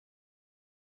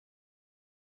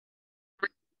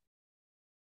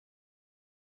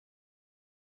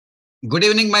Good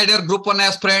evening, my dear Group-1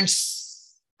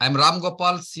 aspirants. I am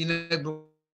Ramgopal, Senior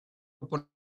Group-1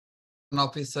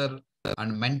 Officer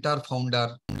and Mentor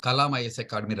Founder, Kalamias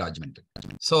Academy, Rajahmundry.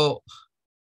 So,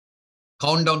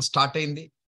 countdown start ayindi.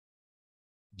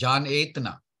 Jan 8th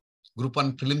na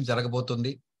Group-1 Prelims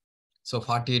jaragabotundi. So,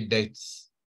 48 days.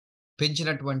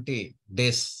 Penchinatvanti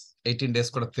days, 18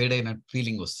 days kuda fade ayina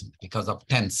feeling vastundi because of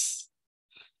tense.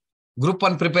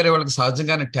 Group-1 prepare అయ్యే వాళ్ళకి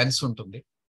సహజంగానే tense ఉంటుంది.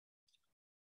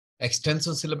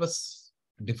 Extensive syllabus,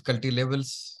 difficulty levels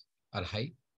are high.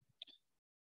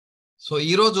 So,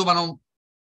 ఈ రోజు మనం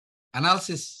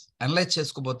analyse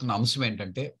చేసుకోబోతున్న అంశం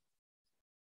ఏంటంటే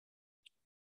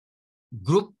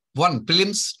Group-1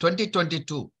 Prelims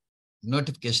 2022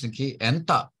 నోటిఫికేషన్కి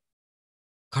ఎంత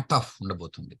కట్ ఆఫ్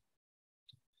ఉండబోతుంది,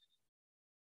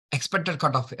 ఎక్స్పెక్టెడ్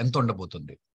కట్ ఆఫ్ ఎంత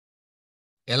ఉండబోతుంది,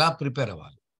 ఎలా ప్రిపేర్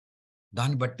అవ్వాలి,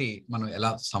 దాన్ని బట్టి మనం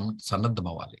ఎలా సన్నద్ధం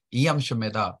అవ్వాలి, ఈ అంశం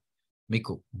మీద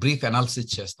మీకు బ్రీఫ్ అనాలిసిస్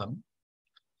చేస్తాను.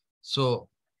 సో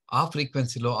ఆ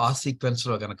ఫ్రీక్వెన్సీలో ఆ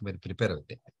సీక్వెన్స్లో కనుక మీరు ప్రిపేర్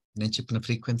అవుతే, నేను చెప్పిన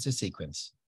ఫ్రీక్వెన్సీ సీక్వెన్స్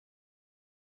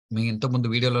మీ ఇంతకుముందు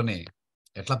వీడియోలోనే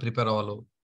ఎట్లా ప్రిపేర్ అవ్వాలో,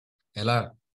 ఎలా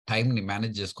టైంని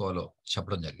మేనేజ్ చేసుకోవాలో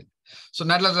చెప్పడం జరిగింది. So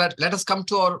let us come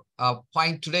to our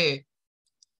point today.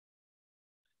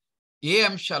 ఏ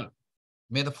అంశాలు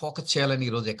మీద ఫోకస్ చేయాలని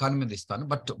ఈరోజు ఎకానమీ మీద ఇస్తాను.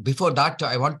 But before that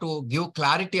I want to give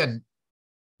clarity and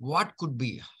what could be,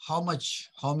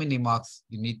 how many marks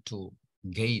you need to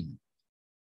gain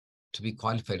to be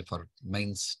qualified for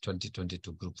mains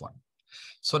 2022 Group-1.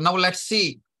 So now let's see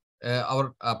our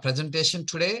presentation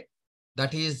today.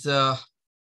 That is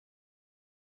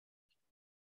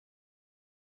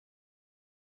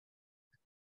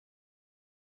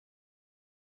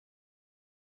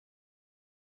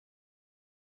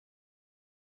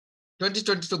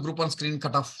Group-1 screen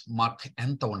cutoff mark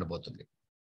enta undabotundi.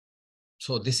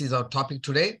 So this is our topic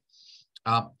today.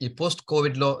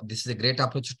 Post-COVID law, this is a great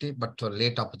opportunity, but a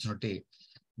late opportunity,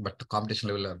 but the competition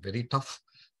level are very tough.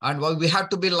 And we have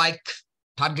to be like,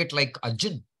 target like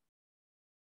Arjun.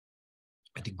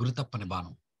 I think Guru tappane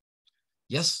baanam.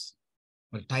 Yes,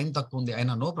 but time takkundi,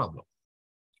 aina no problem.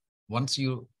 Once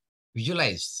you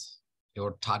visualize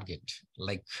your target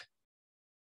like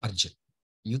Arjun,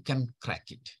 you can crack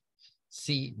it.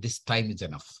 See, this time is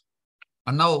enough.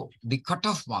 And now the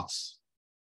cutoff marks.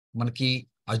 మనకి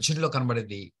అర్జున్లో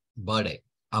కనబడేది bird,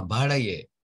 ఆ bird అయ్యే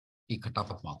ఈ cut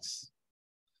off marks.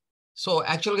 So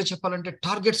యాక్చువల్గా చెప్పాలంటే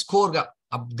target స్కోర్గా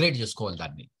upgrade చేసుకోవాలి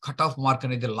దాన్ని. Cut off mark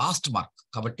అనేది లాస్ట్ మార్క్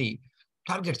కాబట్టి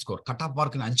టార్గెట్ స్కోర్, కట్ ఆఫ్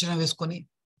మార్క్ని అంచనా వేసుకొని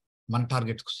మన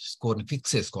టార్గెట్ స్కోర్ని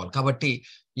ఫిక్స్ చేసుకోవాలి. కాబట్టి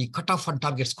ఈ cut off and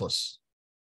target scores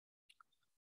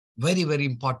very very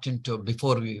important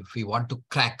before we want to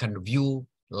crack and view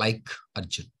like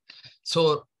Arjun. So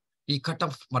ఈ కట్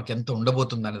ఆఫ్ మార్క్ ఎంత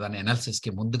ఉండబోతుంది అనే దాని అనాలిసిస్కి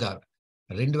ముందుగా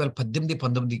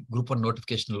 2018-19 Group-1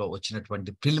 నోటిఫికేషన్లో వచ్చినటువంటి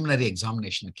ప్రిలిమినరీ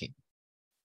ఎగ్జామినేషన్కి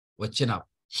వచ్చిన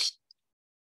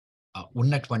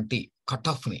ఉన్నటువంటి కట్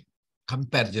ఆఫ్ని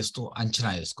కంపేర్ చేస్తూ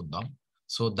అంచనా వేసుకుందాం.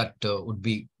 So that would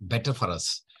be better for us.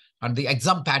 And the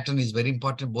exam pattern is very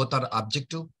important. Both are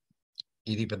objective.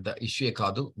 ఇది పెద్ద ఇష్యూయే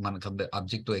కాదు, మనకు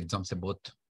ఆబ్జెక్టివ్ ఎగ్జామ్స్ బోత్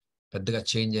పెద్దగా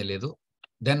change అయ్యలేదు.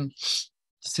 Then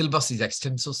syllabus is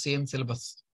extensive, same syllabus.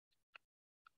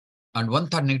 And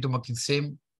 1/3 negative marking same,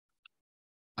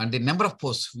 and the number of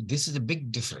posts, this is a big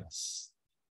difference.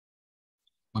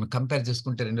 మనం compare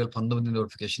చేసుకుంటే 2019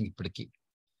 notification ఇప్పటికి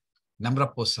number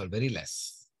of posts are very less.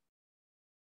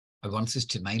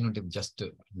 169 ఉంటే just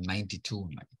 92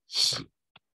 ఉన్నాయి.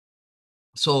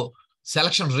 So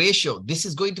selection ratio, this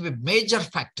is going to be major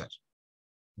factor,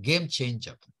 game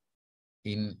changer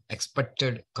in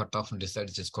expected cut off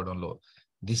decide చేసుకోవడంలో.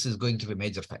 This is going to be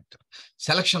major factor.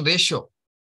 Selection ratio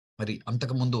మరి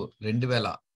అంతకుముందు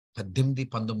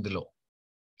 2018-19లో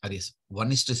అది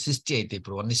 1:60 అయితే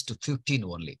ఇప్పుడు 1:15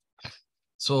 only.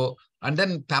 So and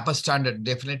then paper standard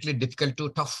definitely difficult to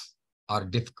tough or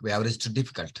average to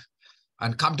difficult.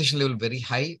 And competition level very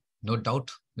high, no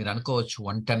doubt. మీరు అనుకోవచ్చు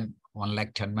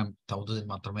 1,10,000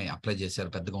 మాత్రమే apply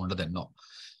చేశారు, పెద్దగా ఉండదు ఎన్నో.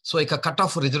 సో ఇక కట్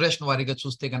ఆఫ్ రిజర్వేషన్ వారీగా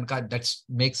చూస్తే కనుక that's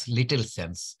makes little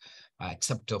sense,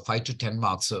 except 5 to 10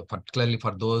 marks, particularly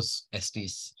for those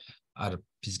STs are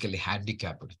physically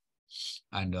handicapped.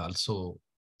 And also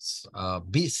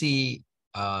BC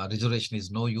reservation is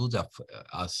no use of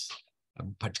us,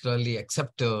 particularly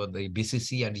except the BCC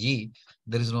and E,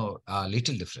 there is no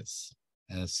little difference.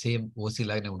 Same OC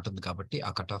లాగానే ఉంటుంది కాబట్టి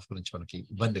ఆ cut off గురించి మనకి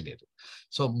ఇబ్బంది లేదు.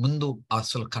 So ముందు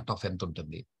అసలు కట్ ఆఫ్ ఎంత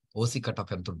ఉంటుంది, ఓసీ కట్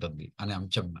ఆఫ్ ఎంత ఉంటుంది అనే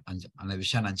అంశం అనే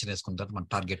విషయాన్ని అంచనా వేసుకున్న తర్వాత మనం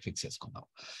టార్గెట్ ఫిక్స్ చేసుకుందాం.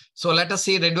 సో లెట్ us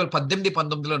see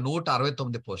 2018-19లో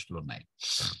 169 పోస్టులు ఉన్నాయి.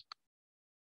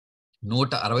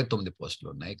 169 పోస్టులు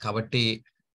ఉన్నాయి. కాబట్టి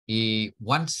ఈ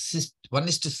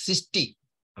 1:60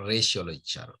 రేషియోలో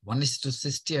ఇచ్చారు.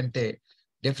 1:60 అంటే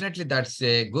definitely that's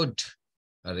a good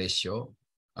ratio.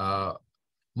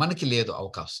 మనకి లేదు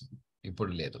అవకాశం,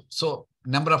 ఇప్పుడు లేదు. So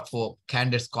number of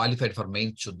candidates qualified for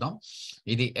main చూద్దాం.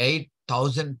 ఇది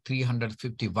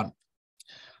 8,351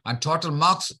 and total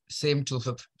marks same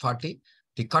 240.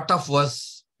 The cutoff was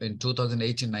in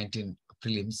 2018-19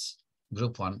 prelims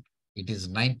group 1, it is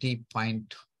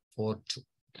 90.42.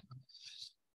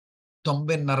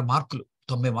 90 మార్కులు,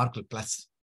 90 మార్కులు ప్లస్,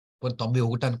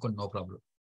 91 అనుకోండి, నో ప్రాబ్లం.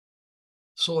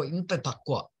 సో ఇంత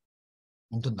తక్కువ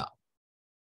ఉంటుందా,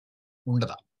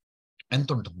 ఉండదా, ఎంత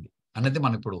ఉంటుంది అనేది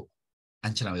మనం ఇప్పుడు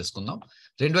అంచనా వేసుకుందాం.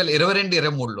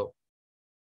 2022-23లో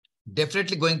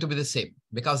definitely going to be the same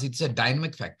because it's a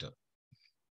dynamic factor.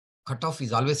 Cutoff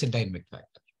is always a dynamic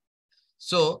factor.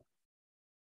 So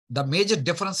the major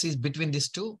difference is between these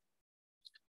two.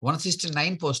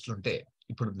 169 పోస్టులు ఉంటే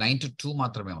ఇప్పుడు 92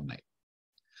 మాత్రమే ఉన్నాయి.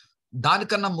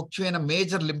 దానికన్నా ముఖ్యమైన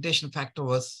major limitation factor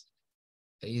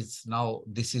is now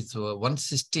this is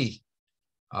 1:60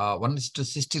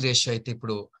 ratio అయితే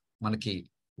ఇప్పుడు మనకి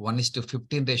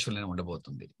 1:15 రేషియోలోనే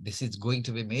ఉండబోతుంది. This is going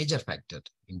to be a major factor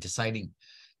in deciding,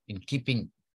 in keeping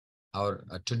our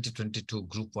 2022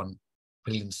 Group 1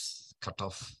 prelims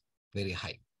cutoff very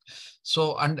high. So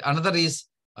and another is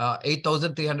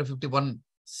 8,351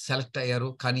 select అయ్యారు,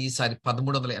 కానీ ఈసారి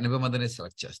 1,380 మందిని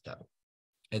select చేస్తారు.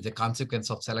 as a consequence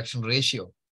of selection ratio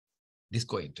this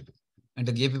going to be.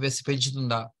 అంటే APPSC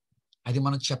పెంచుతుందా అది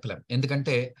మనం చెప్పలేం,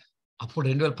 ఎందుకంటే అప్పుడు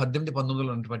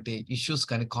 2018-19లో ఉన్నటువంటి ఇష్యూస్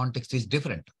కానీ కాంటెక్స్ట్ ఈస్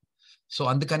డిఫరెంట్. సో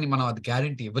అందుకని మనం అది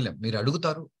గ్యారంటీ ఇవ్వలేం. మీరు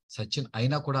అడుగుతారు సచిన్,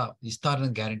 అయినా కూడా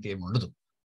ఇస్తారని గ్యారంటీ ఏమి ఉండదు.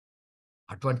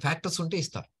 అటువంటి ఫ్యాక్టర్స్ ఉంటే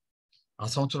ఇస్తారు. ఆ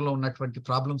సంవత్సరంలో ఉన్నటువంటి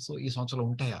ప్రాబ్లమ్స్ ఈ సంవత్సరంలో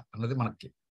ఉంటాయా అన్నది మనకి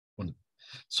ఉంది.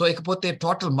 సో ఇకపోతే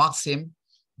టోటల్ మార్క్స్ సేమ్.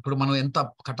 ఇప్పుడు మనం ఎంత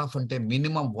కట్ ఆఫ్ అంటే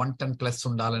మినిమం 110+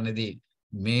 ఉండాలనేది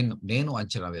నేను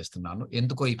అంచనా వేస్తున్నాను.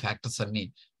 ఎందుకో ఈ ఫ్యాక్టర్స్ అన్ని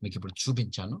మీకు ఇప్పుడు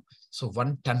చూపించాను. So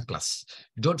 110+.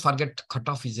 Don't forget cut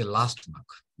off is a last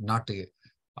mark,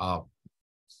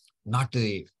 not a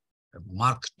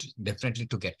mark definitely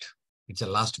to get. It's a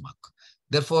last mark.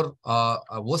 Therefore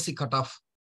OC cutoff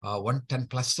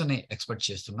 110+ అనే ఎక్స్పెక్ట్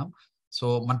చేస్తున్నాం. సో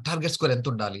మన టార్గెట్ స్కోర్ ఎంత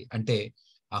ఉండాలి అంటే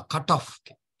cut off,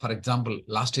 for example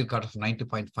last year cut off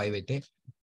 90.5 అయితే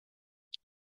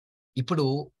ఇప్పుడు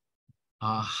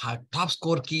top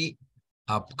score కి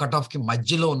cut off కి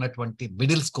మధ్యలో ఉన్నటువంటి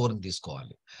మిడిల్ స్కోర్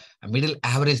తీసుకోవాలి, మిడిల్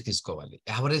యావరేజ్ తీసుకోవాలి.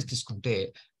 యావరేజ్ తీసుకుంటే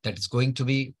that is going to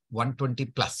be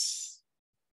 120+.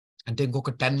 అంటే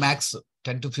ఇంకొక 10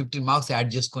 to 15 మార్క్స్ యాడ్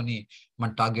చేసుకొని మన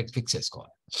టార్గెట్ ఫిక్స్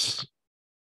చేసుకోవాలి.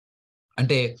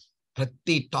 అంటే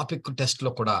ప్రతి టాపిక్ టెస్ట్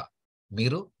లో కూడా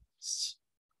మీరు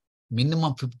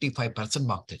మినిమం 55%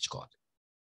 మార్క్ తెచ్చుకోవాలి.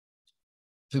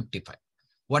 55.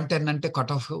 110 అంటే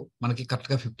కట్ ఆఫ్ మనకి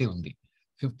కరెక్ట్గా 50 ఉంది.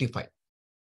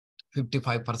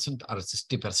 55% ఆర్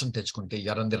 60% తెచ్చుకుంటే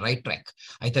you're on the right track.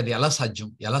 అయితే అది ఎలా సాధ్యం,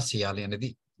 ఎలా చేయాలి అనేది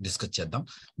డిస్కస్ చేద్దాం.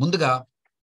 ముందుగా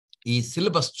ఈ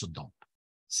సిలబస్ చూద్దాం.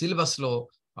 సిలబస్ లో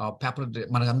పేపర్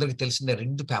మనకు అందరికి తెలిసిందే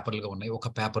 2 పేపర్లుగా ఉన్నాయి. ఒక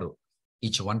paper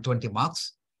each 120 marks.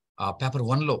 Paper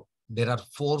 1లో there are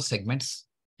 4 segments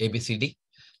ABCD.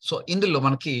 So ఇందులో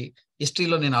మనకి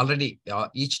హిస్టరీలో నేను ఆల్రెడీ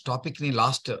ఈచ్ టాపిక్ ని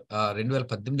లాస్ట్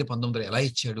 2018-19 ఎలా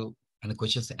ఇచ్చాడు అని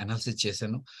క్వశ్చన్స్ అనాలిసిస్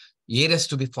చేశాను. ఏరియాస్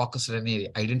టు బి ఫోకస్డ్ అని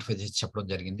ఐడెంటిఫై చేసి చెప్పడం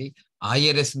జరిగింది. ఆ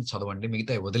ఏరియాస్ ని చదవండి,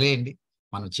 మిగతా వదిలేయండి,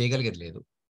 మనం చేయగలిగేది లేదు.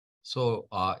 సో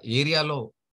ఆ ఏరియాలో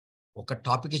ఒక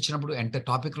టాపిక్ ఇచ్చినప్పుడు అంటే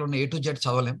టాపిక్ లో ఉన్న A to Z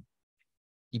చదవలేం.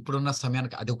 ఇప్పుడున్న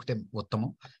సమయానికి అది ఒకటే ఉత్తమం.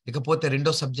 ఇకపోతే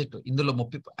రెండో సబ్జెక్ట్ ఇందులో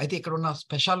 30. అయితే ఇక్కడ ఉన్న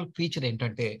స్పెషల్ ఫీచర్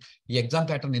ఏంటంటే ఈ ఎగ్జామ్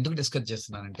ప్యాటర్న్ ఎందుకు డిస్కస్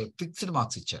చేస్తున్నానంటే ఫిక్స్డ్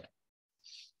మార్క్స్ ఇచ్చారు.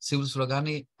 సివిల్స్ లో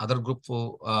కానీ అదర్ గ్రూప్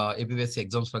APPSC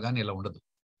ఎగ్జామ్స్ లో కానీ ఇలా ఉండదు.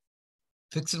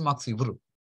 ఫిక్స్డ్ మార్క్స్ ఇవ్వరు.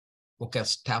 ఒక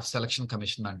స్టాఫ్ సెలక్షన్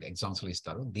కమిషన్ లాంటి ఎగ్జామ్స్ లో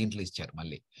ఇస్తారు, దీంట్లో ఇచ్చారు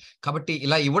మళ్ళీ. కాబట్టి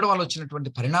ఇలా ఇవ్వడం వల్ల వచ్చినటువంటి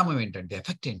పరిణామం ఏంటంటే,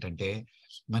 ఎఫెక్ట్ ఏంటంటే,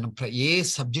 మనం ఏ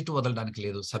సబ్జెక్టు వదలడానికి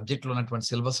లేదు. సబ్జెక్ట్ లో ఉన్నటువంటి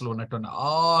సిలబస్ లో ఉన్నటువంటి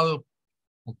ఆల్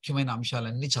ముఖ్యమైన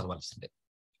అంశాలన్నీ చదవాల్సిందే.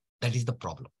 That is the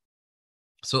problem.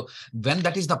 So when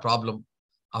that is the problem,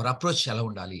 hour approach ఎలా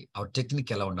ఉండాలి, అవర్ టెక్నిక్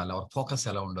ఎలా ఉండాలి, అవర్ ఫోకస్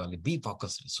ఎలా ఉండాలి, be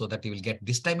focused so that you will get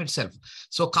this time it self.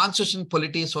 So constitution,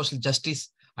 polity, social justice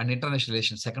and international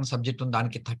relations second subject ఉంది,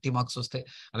 దానికి 30 marks వస్తాయి.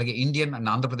 అలాగే Indian and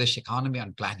Andhra Pradesh economy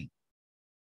and planning,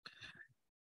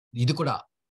 ఇది కూడా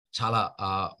చాలా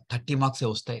 30 మార్క్సే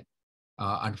వస్తాయి.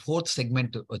 అండ్ 4th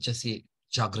సెగ్మెంట్ వచ్చేసి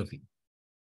జాగ్రఫీ.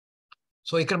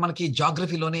 సో ఇక్కడ మనకి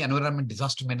జాగ్రఫీలోనే ఎన్విరాన్మెంట్,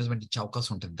 డిజాస్టర్ మేనేజ్మెంట్ ఇచ్చే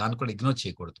అవకాశం ఉంటుంది, దాన్ని కూడా ఇగ్నోర్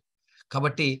చేయకూడదు.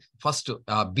 కాబట్టి ఫస్ట్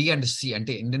B and C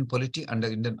అంటే Indian polity and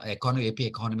Indian economy, AP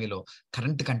ఎకానమీలో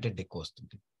కరెంట్ కంటెంట్ ఎక్కువ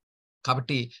వస్తుంది.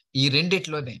 కాబట్టి ఈ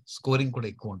రెండిట్లోనే స్కోరింగ్ కూడా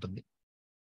ఎక్కువ ఉంటుంది.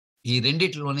 ఈ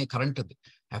రెండిట్లోనే కరెంట్ ఉంది.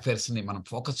 అఫైర్స్ ని మనం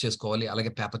ఫోకస్ చేసుకోవాలి.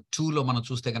 అలాగే పేపర్ 2 లో మనం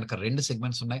చూస్తే కనుక 2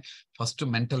 సెగ్మెంట్స్ ఉన్నాయి. First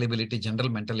mental ability,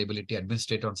 general mental ability,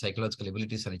 administrative and psychological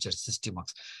abilities అని ఇచ్చారు 60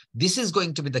 marks. This is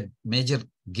going to be the major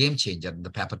game changer in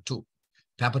the paper 2.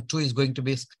 Paper 2 is going to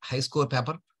be high score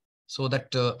paper, so that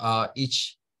each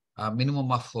minimum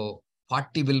of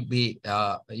 40 will be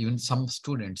even some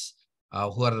students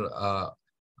who are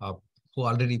who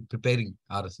already preparing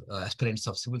or aspirants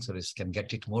of civil service can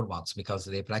get it more marks because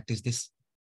they practice this,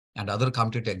 and other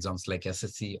competitive exams like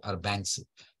SSC or banks,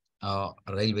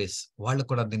 railways వాళ్ళు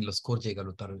కూడా దీనిలో score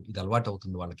చేయగలుగుతారు. ఇది అలవాటు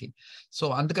అవుతుంది వాళ్ళకి. So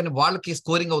అందుకని వాళ్ళకి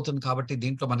స్కోరింగ్ అవుతుంది కాబట్టి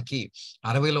దీంట్లో మనకి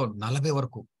 60లో 40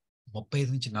 వరకు, 35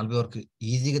 నుంచి 40 వరకు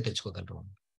ఈజీగా తెచ్చుకోగలరు.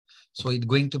 సో ఇది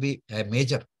going to be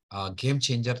major game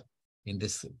changer in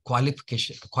this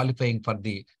qualifying for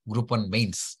the Group-1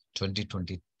 mains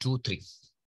 2022-3.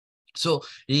 So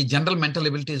ఈ general mental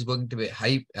ability is going to be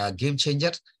high game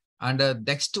changer. And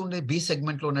next ఉండే బి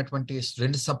సెగ్మెంట్ లో ఉన్నటువంటి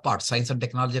 2 sub parts, science and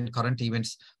technology and current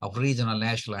events of regional,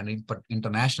 national and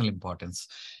international importance.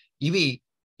 ఇవి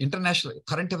international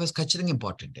current affairs ఖచ్చితంగా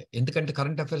important. ఎందుకంటే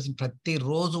current affairs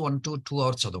ప్రతిరోజు 1 to 2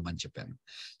 hours చదవమని చెప్పాను.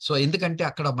 So ఎందుకంటే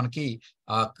అక్కడ మనకి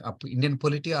Indian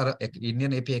polity are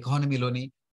Indian AP ఎకానమీలోని,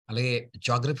 అలాగే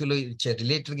జాగ్రఫీలో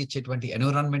రిలేటెడ్గా ఇచ్చేటువంటి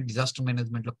ఎన్విరాన్మెంట్, డిజాస్టర్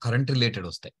మేనేజ్మెంట్ లో కరెంట్ రిలేటెడ్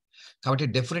వస్తాయి. కాబట్టి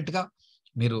డెఫినెట్ గా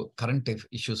మీరు కరెంట్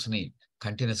ఇష్యూస్ ని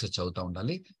కంటిన్యూస్ గా చదువుతూ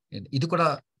ఉండాలి. ఇది కూడా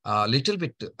little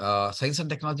bit science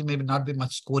and technology may be not be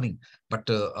much scoring, but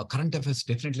current affairs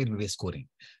definitely will be scoring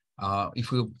if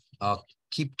you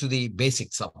keep to the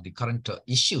basics of the current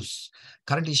issues.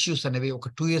 Current issues అనేవి ఒక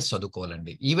 2 years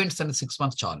చదువుకోవాలండి. Events అనేది 6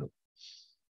 months చాలు.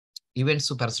 Events,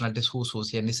 personalities, who's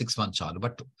ఇవన్నీ 6 months చాలు.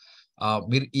 But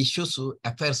మీరు issues,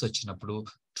 affairs వచ్చినప్పుడు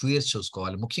 2 years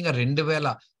చూసుకోవాలి. ముఖ్యంగా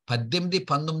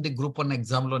 2018-19 Group-1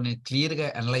 ఎగ్జామ్ లో నేను క్లియర్ గా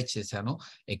అనలైజ్ చేశాను.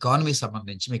 ఎకానమీ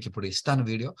సంబంధించి మీకు ఇప్పుడు ఇస్తాను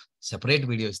వీడియో, సెపరేట్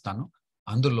వీడియో ఇస్తాను.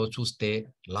 అందులో చూస్తే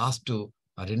లాస్ట్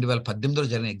 2018లో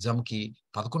జరిగిన ఎగ్జామ్ కి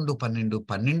 11,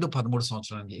 12, 13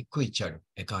 సంవత్సరానికి ఎక్కువ ఇచ్చాడు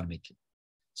ఎకానమీకి.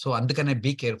 సో అందుకనే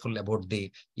be careful about the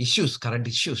issues, current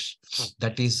issues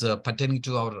that is pertaining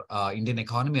to our Indian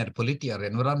economy are polity or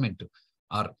environment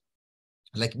or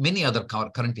like many other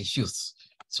current issues,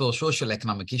 so social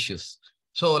economic issues.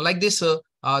 So like this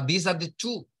these are the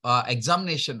 2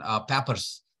 examination papers.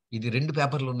 ఇది 2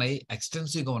 పేపర్లు ఉన్నాయి,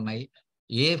 extensive గా ఉన్నాయి.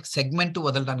 ఏ segment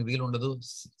వదలడానికి వీలు ఉండదు.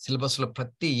 Syllabus లో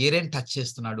ప్రతి ఏరియాని టచ్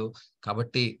చేస్తున్నాడు.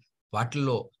 కాబట్టి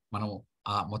వాటిల్లో మనం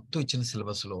ఆ మొత్తం ఇచ్చిన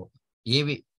సిలబస్ లో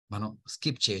ఏవి మనం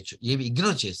స్కిప్ చేయొచ్చు, ఏవి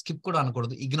ఇగ్నోర్ చేయొచ్చు. స్కిప్ కూడా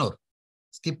అనకూడదు, ఇగ్నోర్.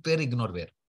 స్కిప్ వేరు, ఇగ్నోర్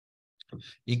వేరు.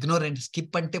 ఇగ్నోర్ అంటే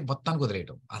స్కిప్ అంటే మొత్తానికి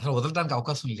వదిలేయటం, అసలు వదలడానికి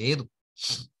అవకాశం లేదు.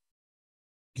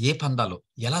 ఏ పందాలో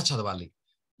ఎలా చదవాలి,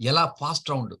 ఎలా ఫాస్ట్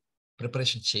రౌండ్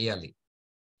ప్రిపరేషన్ చేయాలి.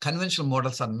 Conventional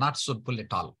models are not suitable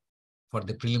at all for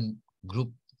the prelim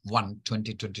Group-1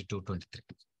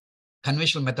 2022-23.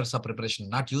 Conventional methods of preparation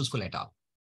not useful at all.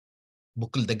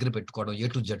 బుక్లు దగ్గర పెట్టుకోవడం, A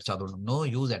to Z చదవడం, no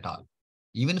use at all.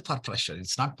 Even for fresher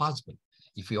it's not possible.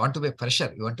 If you want to be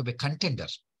fresher, you want to be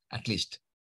contender at least,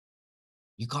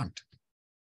 you can't.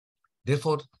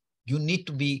 Therefore you need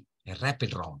to be a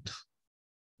rapid round,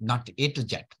 not A to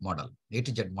Z model. A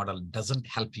to Z model doesn't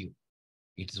help you.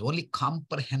 It is only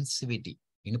comprehensivity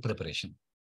in preparation,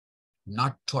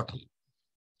 not total.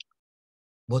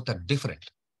 Both are different.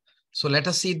 So let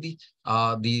us see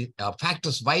the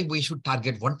factors why we should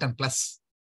target 110 plus.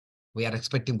 We are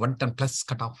expecting 110 plus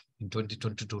cutoff in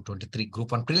 2022-23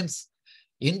 Group-1 prelims.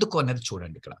 ఎందుకు అనేది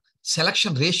చూడండి. ఇక్కడ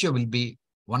selection ratio will be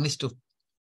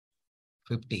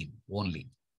 1:15 only.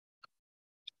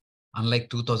 Unlike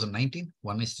 2019,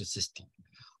 1:60.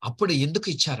 అప్పుడు ఎందుకు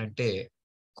ఇచ్చారంటే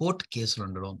court కేసులు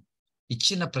ఉండడం,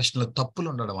 ఇచ్చిన ప్రశ్నలు తప్పులు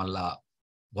ఉండడం వల్ల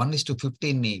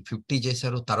 1:15ని 50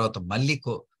 చేశారు. తర్వాత మళ్ళీ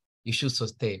ఇష్యూస్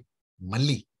వస్తే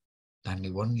మళ్ళీ దాన్ని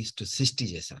 1:60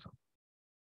 చేశారు.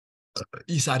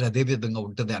 ఈసారి అదే విధంగా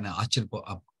ఉంటుంది అని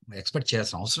ఎక్స్పెక్ట్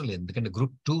చేయాల్సిన అవసరం లేదు. ఎందుకంటే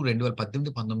Group-2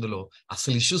 2018-19లో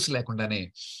అసలు ఇష్యూస్ లేకుండానే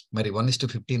మరి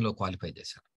 1:15లో క్వాలిఫై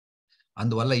చేశారు.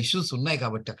 అందువల్ల ఇష్యూస్ ఉన్నాయి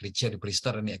కాబట్టి అక్కడ ఇచ్చారు. ఇప్పుడు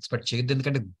ఇస్తారని ఎక్స్పెక్ట్ చేయొద్దు.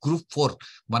 ఎందుకంటే Group-4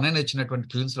 మొన్న వచ్చినటువంటి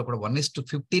ఫిలిమ్స్ లో కూడా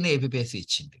 1:15 APPSC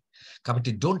ఇచ్చింది.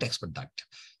 కాబట్టి డోంట్ ఎక్స్పెక్ట్ దట్.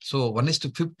 సో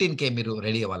 1:15కే మీరు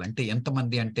రెడీ అవ్వాలంటే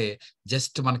ఎంతమంది అంటే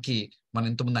జస్ట్ మనం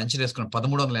ఇంతమంది అంచనా వేసుకున్నాం,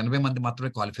 1380 మంది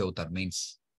మాత్రమే క్వాలిఫై అవుతారు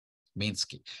మెయిన్స్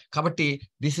కి. కాబట్టి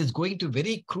this is going to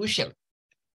very crucial.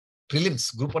 Prelims,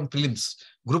 Group-1 prelims,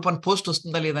 Group-1 post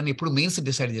వస్తుందా లేదని ఇప్పుడు మెయిన్స్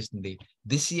డిసైడ్ చేస్తుంది.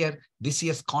 This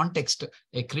years context,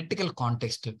 A critical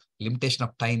context, limitation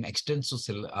of time, extensive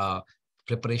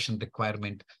preparation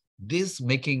requirement, this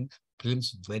making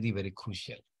prelims very very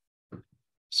crucial.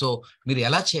 So మీరు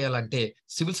ఎలా చేయాలంటే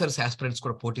civil service aspirants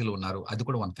కూడా పోటీలో ఉన్నారు, అది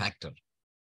కూడా 1 factor.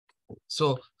 So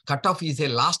cut off is a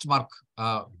last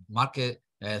mark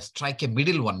strike a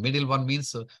middle one. Middle one means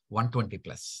 120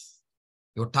 plus.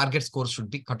 Your target score should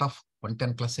be cut off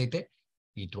 110 plus అయితే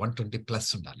it 120 plus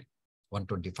ఉండాలి,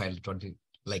 125, 20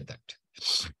 like that.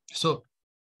 So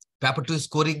paper 2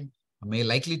 scoring may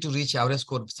likely to reach average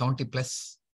score 70 plus.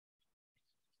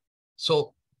 So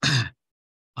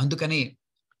అందుకని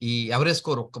ఈ average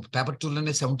score ఒక paper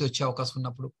 2లోనే 70 వచ్చే అవకాశం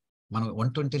ఉన్నప్పుడు మనం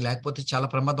 120 లేకపోతే చాలా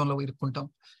ప్రమాదంలో ఇరుక్కుంటాం.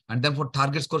 And then for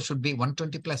target score should be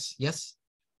 120 plus. Yes,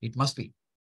 it must be.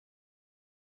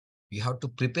 You have to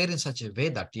prepare in such a way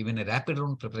that even a rapid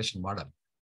round preparation model,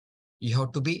 you have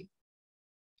to be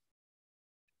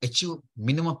achieve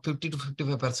minimum 50 to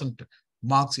 55%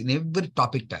 marks in every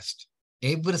topic test,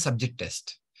 every subject test.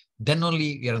 Then only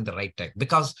you're on the right track.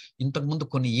 Because ఇంతకు ముందు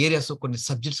కొన్ని areas, కొన్ని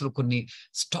subjects లో కొన్ని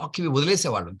stock ఇవి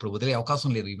వదిలేసేవాళ్ళు. ఇప్పుడు వదిలే అవకాశం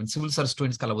లేదు. ఈవెన్ సివిల్ సర్వీస్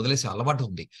స్టూడెంట్స్ కి అలా వదిలేసే అలవాటు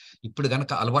ఉంది. ఇప్పుడు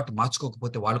కనుక అలవాటు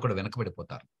మార్చుకోకపోతే వాళ్ళు కూడా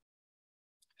వెనకబడిపోతారు.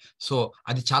 సో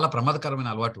అది చాలా ప్రమాదకరమైన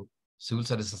అలవాటు. సివిల్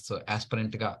సర్వీసెస్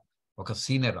ఆస్పిరెంట్ గా ఒక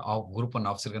సీనియర్ గ్రూప్ 1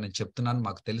 ఆఫీసర్ గా నేను చెప్తున్నాను.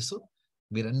 మాకు తెలుసు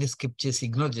మీరు అన్ని స్కిప్ చేసి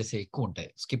ఇగ్నోర్ చేసే ఎక్కువ ఉంటాయి.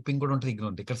 స్కిప్పింగ్ కూడా ఉంటుంది,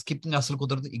 ఇగ్నోర్ ఉంటుంది. ఇక్కడ స్కిప్పింగ్ అసలు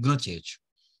కుదరదు, ఇగ్నోర్ చేయొచ్చు.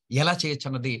 ఎలా చేయొచ్చు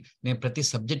అన్నది నేను ప్రతి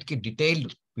సబ్జెక్ట్ కి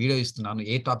డీటెయిల్డ్ వీడియో ఇస్తున్నాను,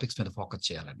 ఏ టాపిక్స్ మీద ఫోకస్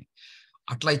చేయాలని.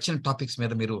 అట్లా ఇచ్చిన టాపిక్స్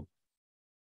మీద మీరు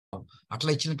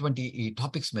ఇచ్చినటువంటి ఈ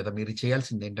టాపిక్స్ మీద మీరు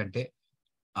చేయాల్సింది ఏంటంటే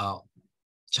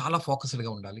చాలా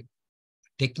ఫోకస్డ్గా ఉండాలి,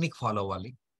 టెక్నిక్ ఫాలో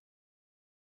అవ్వాలి,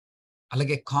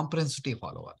 అలాగే కాంప్రహెన్సివ్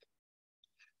ఫాలో అవ్వాలి.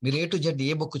 మీరు A to Z A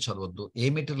book చదవద్దు, A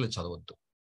material చదవద్దు.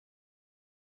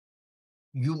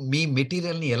 మీ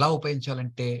మెటీరియల్ని ఎలా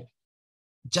ఉపయోగించాలంటే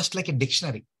just like a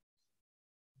dictionary.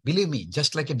 Believe me,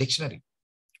 just like a dictionary.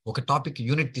 ఒక టాపిక్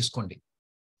యూనిట్ తీసుకోండి,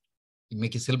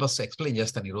 మీకు సిలబస్ ఎక్స్ప్లెయిన్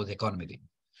చేస్తాను ఈరోజు ఎకానమీది.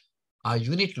 ఆ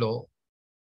యూనిట్లో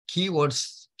కీవర్డ్స్,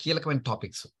 కీలకమైన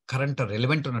టాపిక్స్, కరెంట్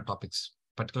రెలవెంట్ ఉన్న టాపిక్స్,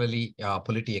 పర్టికులర్లీ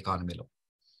పొలిటీ ఎకానమీలో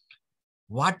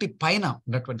వాటి పైన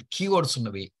ఉన్నటువంటి కీవర్డ్స్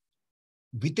ఉన్నవి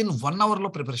విత్ ఇన్ 1 hour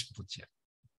ప్రిపరేషన్ పూర్తి చేయాలి.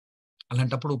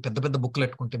 అలాంటప్పుడు పెద్ద పెద్ద బుక్లు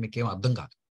పెట్టుకుంటే మీకేం అర్థం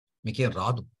కాదు, మీకేం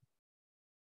రాదు.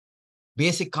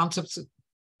 బేసిక్ కాన్సెప్ట్స్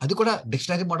అది కూడా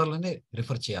డిక్షనరీ మోడల్లోనే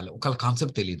రిఫర్ చేయాలి. ఒకవేళ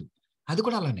కాన్సెప్ట్ తెలియదు, అది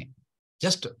కూడా అలానే.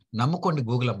 జస్ట్ నమ్ముకోండి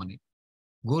గూగుల్ అమ్మని.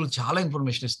 గూగుల్ చాలా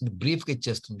ఇన్ఫర్మేషన్ ఇస్తుంది, బ్రీఫ్గా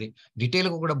ఇచ్చేస్తుంది.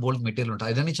 డీటెయిల్గా కూడా బోల్డ్ మెటీరియల్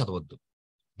ఉంటుంది, అదన్నీ చదవద్దు.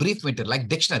 Brief material like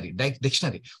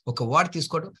dictionary. ఒక వర్డ్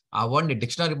తీసుకోవడం, ఆ వర్డ్ని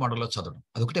డిక్షనరీ మోడల్లో చదవడం,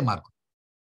 అదొకటే మార్కు.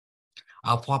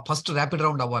 ఆ ఫస్ట్ ర్యాపిడ్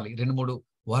రౌండ్ అవ్వాలి. 2-3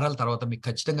 వారాల తర్వాత మీకు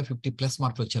ఖచ్చితంగా 50+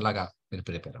 మార్కులు వచ్చేలాగా మీరు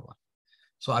ప్రిపేర్ అవ్వాలి.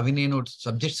 సో అవి నేను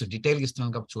సబ్జెక్ట్స్ డీటెయిల్గా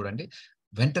ఇస్తున్నాను కాబట్టి చూడండి.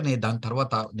 వెంటనే దాని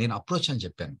తర్వాత నేను అప్రోచ్ అని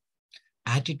చెప్పాను,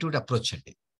 యాటిట్యూడ్ అప్రోచ్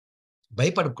అండి.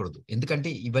 భయపడకూడదు, ఎందుకంటే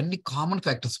ఇవన్నీ కామన్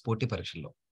ఫ్యాక్టర్స్ పోటీ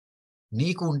పరీక్షల్లో.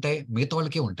 నీకు ఉంటాయి, మిగతా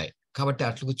వాళ్ళకే ఉంటాయి, కాబట్టి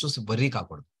అట్లా చూసి వర్రీ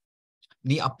కాకూడదు.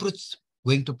 నీ approach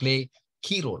going to play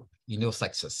key role in your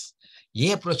success. A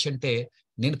approach అంటే,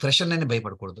 నేను ఫ్రెషర్ అని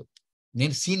భయపడకూడదు,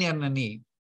 నేను సీనియర్ అని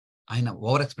ఆయన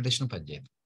ఓవర్ ఎక్స్పెక్టేషన్ పనిచేయదు.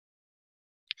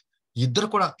 ఇద్దరు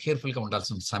కూడా కేర్ఫుల్గా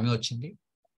ఉండాల్సిన సమయం వచ్చింది.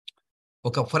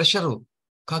 ఒక ఫ్రెషరు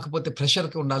కాకపోతే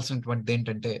ఫ్రెషర్కి ఉండాల్సినటువంటిది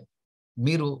ఏంటంటే,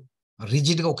 మీరు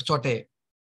రిజిడ్గా ఒక చోటే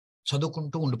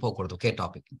చదువుకుంటూ ఉండిపోకూడదు. ఒకే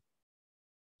టాపిక్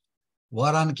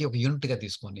వారానికి ఒక యూనిట్గా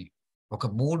తీసుకొని ఒక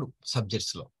 3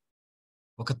 సబ్జెక్ట్స్లో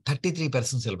ఒక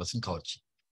 33% సిలబస్ని కావచ్చు.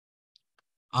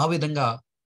 ఆ విధంగా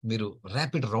మీరు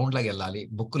ర్యాపిడ్ రౌండ్ లాగా వెళ్ళాలి.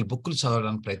 బుక్కులు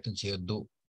చదవడానికి ప్రయత్నం చేయొద్దు.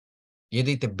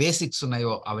 ఏదైతే బేసిక్స్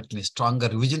ఉన్నాయో వాటిని స్ట్రాంగ్గా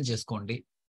రివిజన్ చేసుకోండి.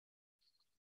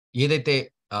 ఏదైతే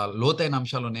లోతైన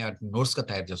అంశాలు ఉన్నాయో వాటిని నోట్స్గా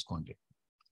తయారు చేసుకోండి.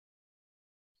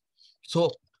 So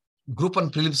group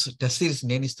 1 prelims test series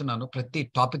నేను ఇస్తున్నాను, ప్రతి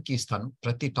టాపిక్కి ఇస్తాను.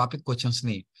 ప్రతి టాపిక్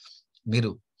క్వశ్చన్స్ని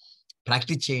మీరు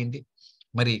ప్రాక్టీస్ చేయండి.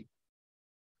 మరి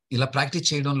ఇలా ప్రాక్టీస్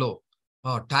చేయడంలో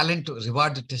talent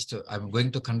reward test I'm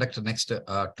going to conduct next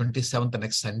 27th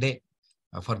next Sunday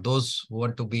for those who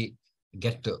want to be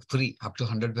get free up to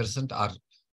 100%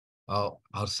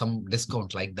 or some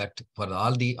discount like that for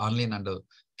all the online and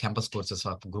campus courses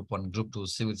of Group 1, Group 2,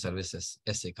 Civil Services,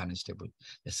 SA Constable,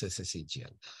 SSC,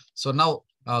 CGL. So now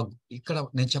ఇక్కడ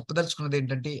నేను చెప్పదలుచుకున్నది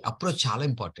ఏంటంటే, approach చాలా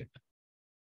important.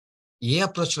 ఏ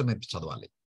అప్రోచ్లో మీరు చదవాలి?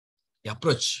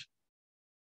 Approach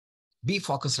be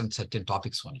focus on certain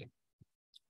topics only.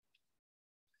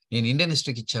 నేను Indian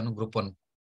హిస్టరీకి ఇచ్చాను group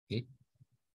 1కి.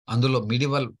 అందులో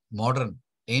medieval, modern,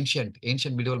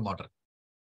 ancient medieval, modern.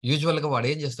 యూజువల్గా వాడు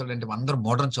ఏం చేస్తాడంటే, అందరూ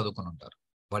మోడర్న్ చదువుకొని ఉంటారు.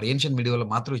 వాడు ఏన్షియంట్ మిడివల్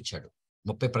మాత్రం ఇచ్చాడు.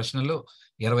 30 ప్రశ్నలు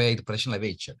 25 ప్రశ్నలు అవే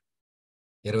ఇచ్చాడు,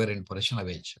 22 ప్రశ్నలు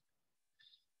అవే ఇచ్చాడు.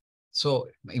 సో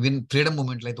ఈవెన్ ఫ్రీడమ్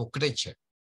మూమెంట్లో అయితే ఒక్కటే ఇచ్చాడు.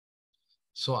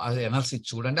 సో అది అనాలిసిస్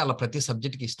చూడండి. అలా ప్రతి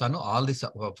సబ్జెక్ట్కి ఇస్తాను. ఆల్ ది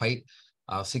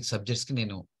 5-6 సబ్జెక్ట్స్కి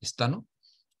నేను ఇస్తాను.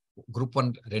 గ్రూప్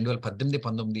 1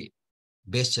 2018-19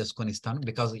 బేస్ చేసుకొని ఇస్తాను.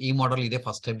 బికాజ్ ఈ మోడల్ ఇదే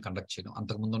ఫస్ట్ టైం కండక్ట్ చేయడం.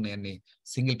 అంతకుముందు నేను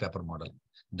single paper model,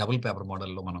 double paper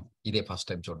మోడల్లో మనం ఇదే ఫస్ట్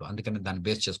టైం చూడడం, అందుకని దాన్ని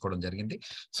బేస్ చేసుకోవడం జరిగింది.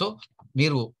 సో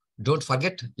మీరు Don't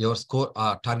forget your score,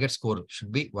 target score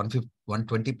should be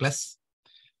 120 plus,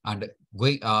 and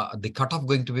going the cutoff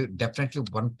going to be definitely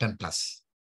 110 plus,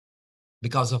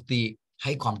 because of the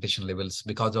high competition levels,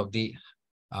 because of the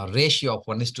ratio of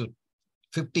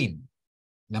 1:15.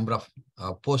 Number of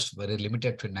posts very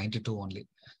limited to 92 only.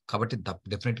 కాబట్టి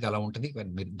డెఫినెట్గా అలా ఉంటుంది.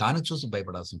 మీరు దాన్ని చూసి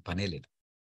భయపడాల్సిన పనే లేదు.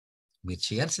 మీరు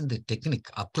చేయాల్సింది టెక్నిక్,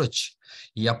 అప్రోచ్.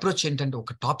 ఈ అప్రోచ్ ఏంటంటే,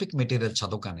 ఒక టాపిక్ మెటీరియల్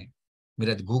చదవగానే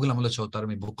మీరు అది గూగుల్ అమలో చదువుతారు,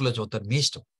 మీ బుక్లో చదువుతారు, మీ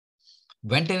ఇష్టం.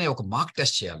 వెంటనే ఒక మార్క్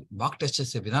టెస్ట్ చేయాలి. మార్క్ టెస్ట్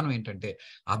చేసే విధానం ఏంటంటే,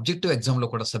 అబ్జెక్టివ్ ఎగ్జామ్లో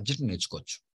కూడా సబ్జెక్ట్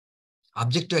నేర్చుకోవచ్చు.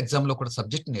 అబ్జెక్టివ్ ఎగ్జామ్లో కూడా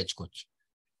సబ్జెక్ట్ నేర్చుకోవచ్చు.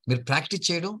 మీరు ప్రాక్టీస్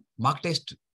చేయడం, మార్క్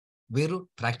టెస్ట్ వేరు,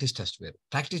 ప్రాక్టీస్ టెస్ట్ వేరు.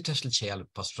 ప్రాక్టీస్ టెస్ట్లు చేయాలి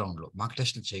ఫస్ట్ రౌండ్లో, మార్క్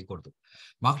టెస్ట్లు చేయకూడదు.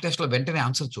 మార్క్ టెస్ట్లో వెంటనే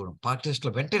ఆన్సర్ చూడడం, మార్క్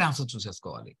టెస్ట్లో వెంటనే ఆన్సర్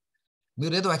చూసేసుకోవాలి.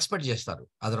 మీరు ఏదో ఎక్స్పెక్ట్ చేస్తారు,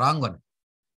 అది రాంగ్ అని.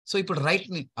 సో ఇప్పుడు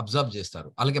రైట్ని అబ్జర్వ్ చేస్తారు.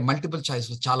 అలాగే మల్టిపుల్ చాయిస్,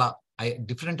 చాలా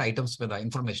డిఫరెంట్ ఐటమ్స్ మీద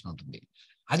ఇన్ఫర్మేషన్ ఉంటుంది.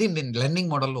 అది నేను లెర్నింగ్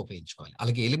మోడల్లో ఉపయోగించుకోవాలి.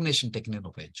 అలాగే ఎలిమినేషన్ టెక్నిక్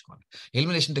ఉపయోగించుకోవాలి.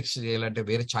 ఎలిమినేషన్ టెక్నిక్ చేయాలంటే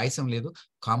వేరే చాయిస్ ఏం లేదు.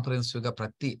 కాంప్రహెన్సివ్గా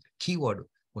ప్రతి కీవర్డ్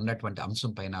ఉన్నటువంటి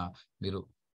అంశం పైన మీరు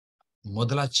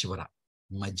మొదల చివర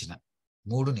మధ్యన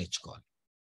 3 నేర్చుకోవాలి.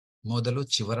 మొదలు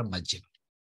చివర మధ్యన.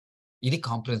 ఇది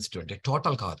కాంప్రహెన్సివ్ అంటే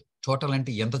టోటల్ కాదు. టోటల్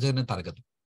అంటే ఎంత జరిగినా తరగదు.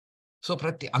 సో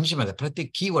ప్రతి అంశం మీద, ప్రతి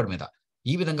కీవర్డ్ మీద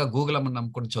ఈ విధంగా గూగుల్ అమ్మ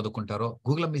నమ్ముకొని చదువుకుంటారో,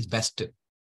 గూగుల్ అమ్మ ఈజ్ బెస్ట్.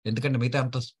 ఎందుకంటే మిగతా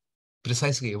అంత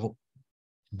ప్రిసైజ్గా ఇవ్వవు,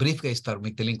 బ్రీఫ్గా ఇస్తారు.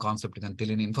 మీకు తెలియని కాన్సెప్ట్ కానీ,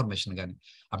 తెలియని ఇన్ఫర్మేషన్ కానీ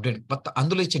అప్డేట్. బట్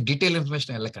అందులో ఇచ్చే డీటెయిల్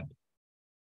ఇన్ఫర్మేషన్ వెళ్ళకండి.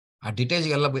 ఆ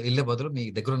డీటెయిల్స్కి వెళ్ళే బదులు మీ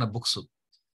దగ్గర ఉన్న బుక్స్,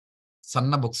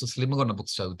 సన్న బుక్స్, స్లిమ్గా ఉన్న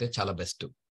బుక్స్ చదివితే చాలా బెస్ట్.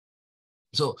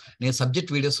 సో నేను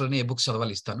సబ్జెక్ట్ వీడియోస్లోనే ఏ బుక్స్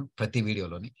చదవాలి ఇస్తాను ప్రతి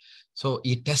వీడియోలోని. సో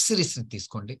ఈ టెస్ట్ సిరీస్ని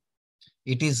తీసుకోండి.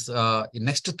 It is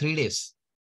next 3 days.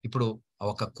 ఇప్పుడు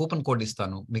ఒక కూపన్ కోడ్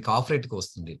ఇస్తాను, మీకు ఆఫ్ రేట్కి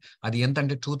వస్తుంది. అది ఎంత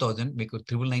అంటే 2000, మీకు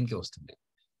 999కి వస్తుంది.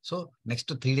 సో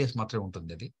నెక్స్ట్ 3 days మాత్రమే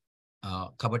ఉంటుంది అది.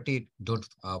 కాబట్టి don't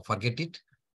forget it.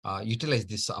 Utilise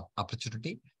this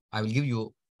opportunity. I will give you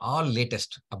all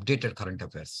latest updated current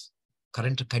affairs.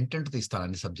 Current content ఇస్తాను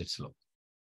అన్ని సబ్జెక్ట్స్లో.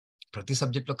 ప్రతి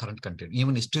సబ్జెక్ట్లో కరెంట్ కంటెంట్,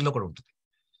 ఈవెన్ హిస్టరీలో కూడా ఉంటుంది.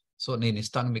 సో నేను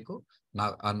ఇస్తాను మీకు. నా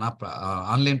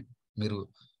ఆన్లైన్ మీరు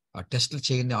టెస్ట్లు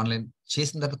చేయండి, ఆన్లైన్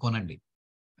చేసిన తర్వాత కొనండి.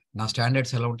 నా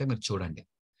స్టాండర్డ్స్ ఎలా ఉంటాయి మీరు చూడండి.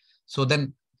 సో దెన్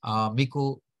మీకు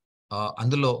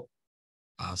అందులో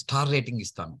స్టార్ రేటింగ్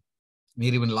ఇస్తాను.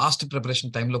 మీరు ఈవెన్ లాస్ట్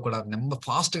ప్రిపరేషన్ టైంలో కూడా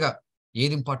ఫాస్ట్గా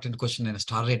ఏది ఇంపార్టెంట్ క్వశ్చన్ నేను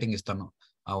స్టార్ రేటింగ్ ఇస్తాను.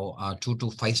 2 to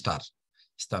 5 స్టార్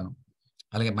ఇస్తాను.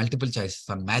 అలాగే మల్టిపుల్ చాయిస్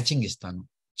ఇస్తాను, మ్యాచింగ్ ఇస్తాను,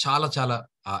 చాలా చాలా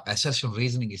అసెర్షన్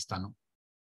రీజనింగ్ ఇస్తాను.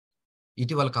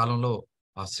 ఇటీవల కాలంలో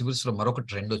సివిల్స్ లో మరొక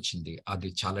ట్రెండ్ వచ్చింది. అది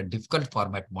చాలా డిఫికల్ట్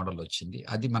ఫార్మాట్ మోడల్ వచ్చింది.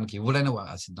 అది మనకి ఇవ్వడనే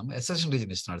ఆశిద్దాం. అసెర్షన్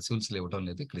రీజన్ ఇస్తున్నాడు, సివిల్స్ లో ఇవ్వడం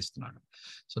లేదు, ఇక్కడ ఇస్తున్నాడు.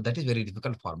 So that is very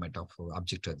difficult format of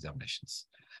objective examinations.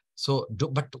 So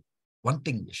but one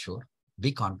thing sure,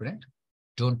 be confident,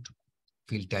 don't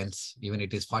feel tense. Even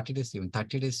it is 40 days, even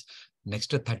 30 days.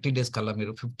 Next 30 days కల్లా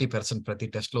మీరు 50% ప్రతి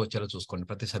టెస్ట్ లో వచ్చేలా చూసుకోండి.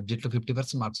 ప్రతి సబ్జెక్ట్ లో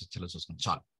 50% మార్క్స్ వచ్చేలా చూసుకోండి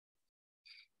చాలు.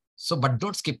 So but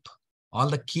don't skip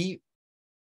all the key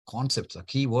concepts or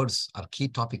key words or key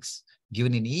topics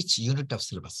given in each unit of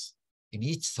syllabus, in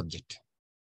each subject.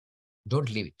 Don't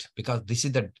leave it, because this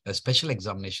is the special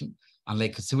examination.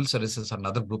 Unlike civil services and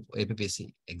other group APPSC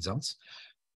exams,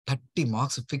 30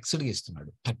 marks fixed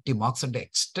ఇస్తున్నాడు. 30 marks అంటే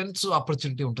extensive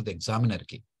opportunity ఉంటుంది examiner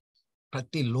కి.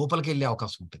 ప్రతి లోపలికి వెళ్ళే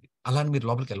అవకాశం ఉంటుంది. అలానే మీరు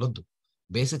లోపలికి వెళ్ళొద్దు,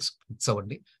 బేసిక్స్ ఫిక్స్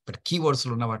అవ్వండి. బట్ కీవర్డ్స్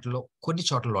ఉన్న వాటిలో కొన్ని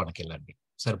చోట్ల లోనికి వెళ్ళండి,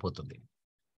 సరిపోతుంది.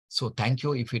 So thank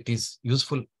you. If it is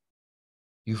useful,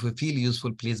 if you feel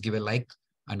useful, please give a like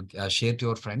and share to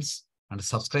your friends, and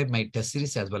subscribe my test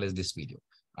series as well as this video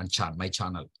and my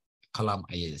channel Kalam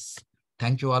IAS.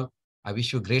 Thank you all. I wish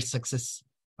you great success.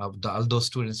 All those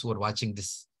students who are watching this,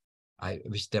 I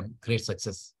wish them great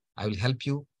success. I will help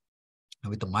you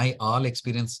with my all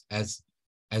experience as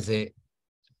a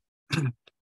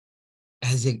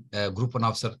group 1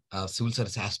 officer, civil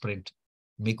service aspirant.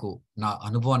 మీకు నా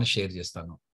అనుభవాన్ని share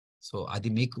చేస్తాను. So అది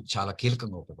మీకు చాలా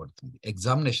కీలకంగా ఉపయోగపడుతుంది.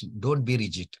 Examination don't be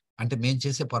rigid. అంటే మేము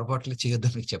చేసే పొరపాట్లు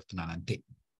చేయొద్దని మీకు చెప్తున్నాను అంతే.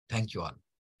 Thank you all.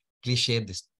 Please share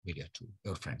this video to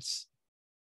your friends.